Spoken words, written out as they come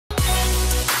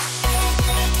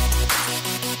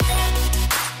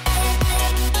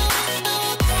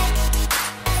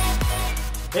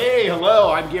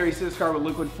Hello, I'm Gary Siskar with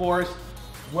Liquid Force.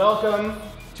 Welcome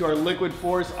to our Liquid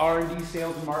Force R&D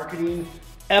Sales and Marketing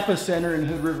Epicenter in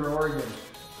Hood River, Oregon.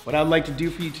 What I'd like to do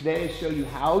for you today is show you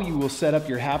how you will set up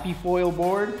your Happy Foil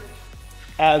board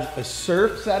as a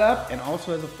surf setup and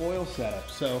also as a foil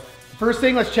setup. So the first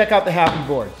thing, let's check out the Happy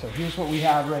board. So here's what we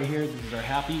have right here. This is our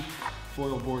Happy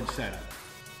Foil board setup.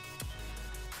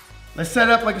 Let's set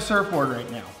it up like a surfboard right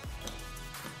now.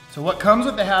 So what comes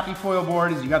with the Happy Foil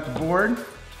board is you got the board.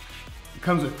 It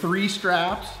comes with 3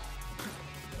 straps,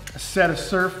 a set of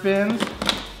surf fins,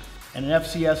 and an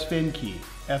FCS fin key,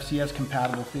 FCS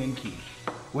compatible fin key.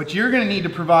 What you're gonna need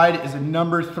to provide is a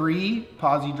number 3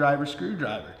 posi driver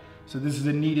screwdriver. So this is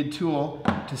a needed tool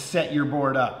to set your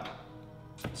board up.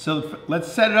 So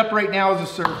let's set it up right now as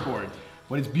a surfboard.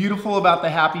 What is beautiful about the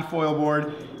Happy Foil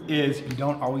board is you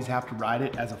don't always have to ride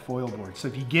it as a foil board. So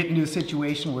if you get into a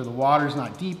situation where the water's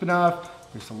not deep enough,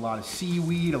 there's a lot of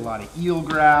seaweed, a lot of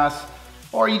eelgrass,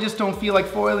 or you just don't feel like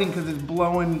foiling because it's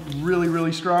blowing really,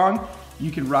 really strong,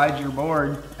 you can ride your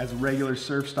board as a regular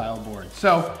surf style board.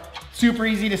 So super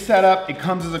easy to set up. It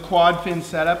comes as a quad fin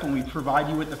setup and we provide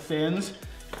you with the fins.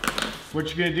 What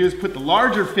you're gonna do is put the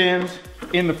larger fins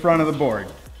in the front of the board.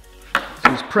 So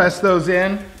just press those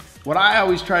in. What I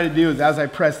always try to do is as I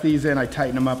press these in, I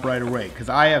tighten them up right away because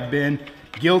I have been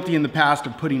guilty in the past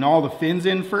of putting all the fins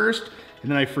in first and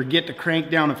then I forget to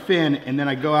crank down a fin and then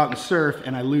I go out and surf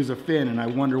and I lose a fin and I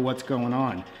wonder what's going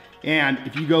on. And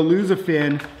if you go lose a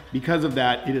fin because of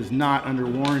that, it is not under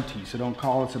warranty, so don't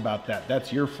call us about that.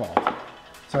 That's your fault.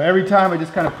 So every time I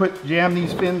just kind of jam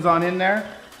these fins on in there.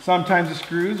 Sometimes the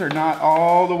screws are not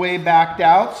all the way backed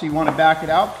out, so you want to back it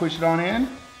out, push it on in,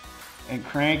 and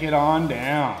crank it on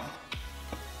down.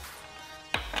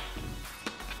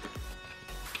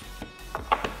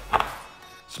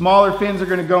 Smaller fins are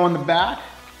going to go in the back.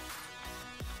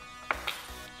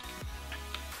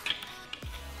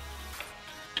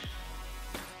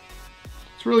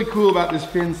 What's really cool about this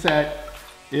fin set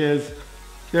is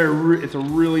it's a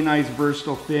really nice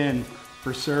versatile fin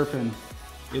for surfing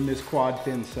in this quad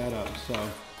fin setup. So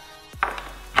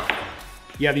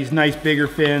you have these nice bigger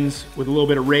fins with a little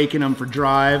bit of rake in them for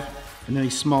drive, and then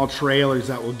these small trailers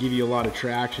that will give you a lot of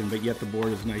traction, but yet the board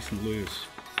is nice and loose.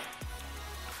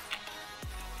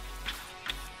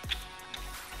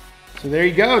 So there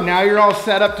you go. Now you're all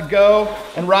set up to go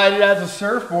and ride it as a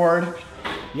surfboard.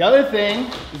 The other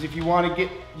thing is if you want to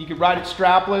you can ride it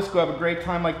strapless, go have a great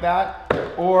time like that,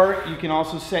 or you can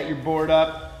also set your board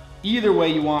up either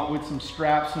way you want with some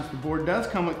straps. Since the board does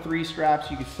come with 3 straps,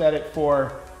 you can set it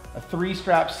for a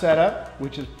 3-strap setup,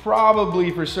 which is probably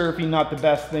for surfing not the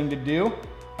best thing to do.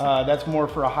 That's more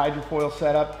for a hydrofoil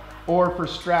setup, or for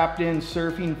strapped in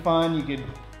surfing fun, you could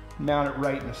mount it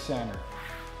right in the center.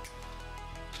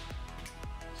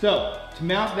 So to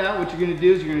mount that, what you're gonna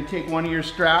do is you're gonna take one of your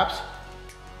straps.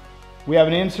 We have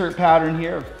an insert pattern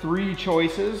here of 3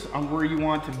 choices on where you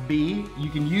want to be.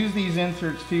 You can use these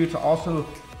inserts too to also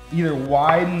either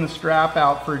widen the strap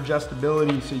out for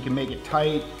adjustability so you can make it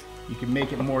tight, you can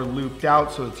make it more looped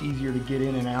out so it's easier to get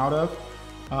in and out of.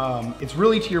 It's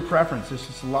really to your preference. There's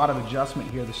just a lot of adjustment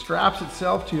here. The straps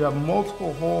itself too have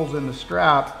multiple holes in the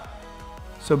strap,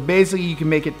 so basically you can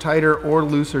make it tighter or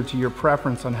looser to your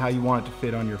preference on how you want it to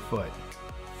fit on your foot.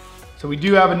 So we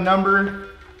do have a number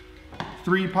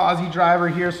 3 posi driver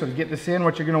here, so to get this in,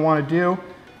 what you're gonna wanna do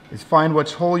is find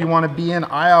which hole you wanna be in.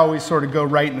 I always sort of go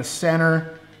right in the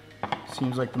center.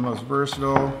 Seems like the most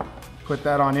versatile. Put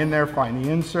that on in there, find the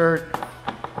insert,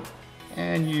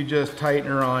 and you just tighten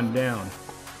her on down.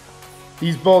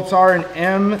 These bolts are an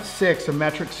M6, a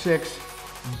metric 6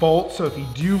 bolt, so if you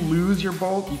do lose your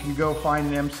bolt, you can go find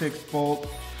an M6 bolt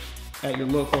at your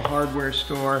local hardware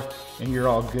store and you're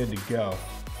all good to go.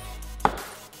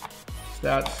 It's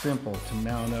that simple to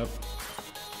mount up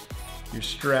your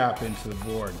strap into the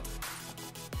board.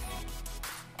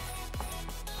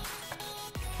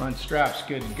 Front strap's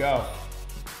good to go.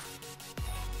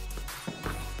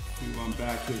 Move on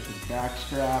back here to the back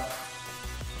strap.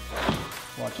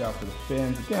 Watch out for the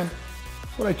fins. Again,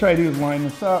 what I try to do is line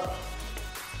this up.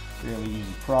 Really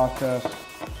easy process.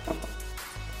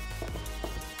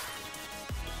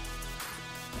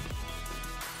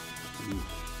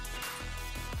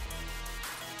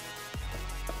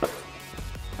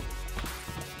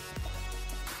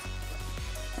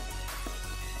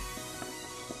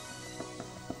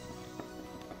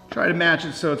 Try to match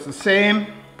it so it's the same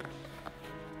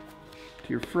to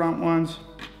your front ones.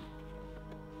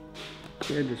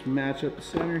 Okay, just match up the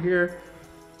center here.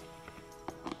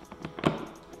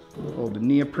 Hold the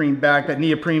neoprene back. That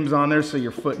neoprene's on there so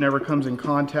your foot never comes in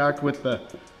contact with the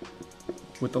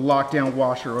lockdown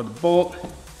washer or the bolt.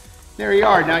 There you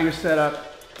are, now you're set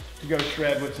up to go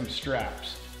shred with some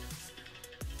straps.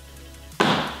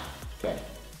 Okay.